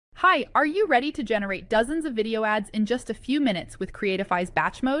Hi, are you ready to generate dozens of video ads in just a few minutes with Creatify's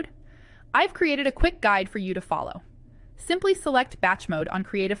batch mode? I've created a quick guide for you to follow. Simply select batch mode on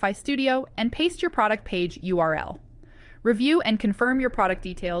Creatify Studio and paste your product page URL. Review and confirm your product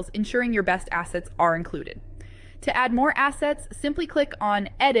details, ensuring your best assets are included. To add more assets, simply click on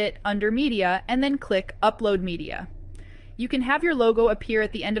Edit under Media and then click Upload Media. You can have your logo appear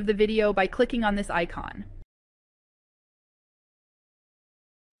at the end of the video by clicking on this icon.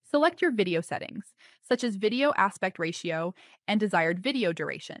 Select your video settings, such as video aspect ratio and desired video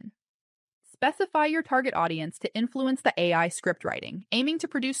duration. Specify your target audience to influence the AI script writing, aiming to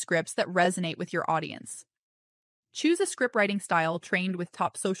produce scripts that resonate with your audience. Choose a script writing style trained with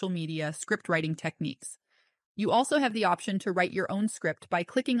top social media script writing techniques. You also have the option to write your own script by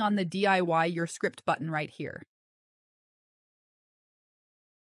clicking on the DIY Your Script button right here.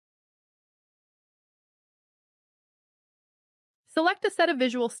 Select a set of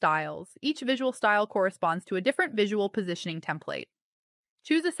visual styles. Each visual style corresponds to a different visual positioning template.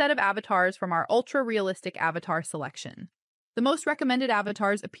 Choose a set of avatars from our ultra-realistic avatar selection. The most recommended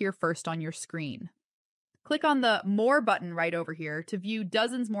avatars appear first on your screen. Click on the More button right over here to view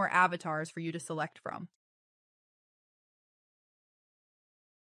dozens more avatars for you to select from.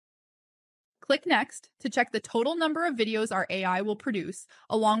 Click Next to check the total number of videos our AI will produce,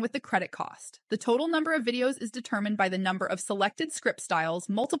 along with the credit cost. The total number of videos is determined by the number of selected script styles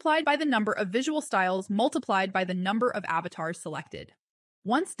multiplied by the number of visual styles multiplied by the number of avatars selected.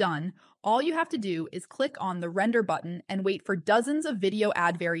 Once done, all you have to do is click on the Render button and wait for dozens of video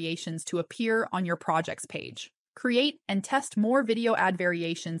ad variations to appear on your project's page. Create and test more video ad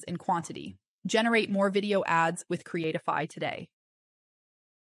variations in quantity. Generate more video ads with Creatify today.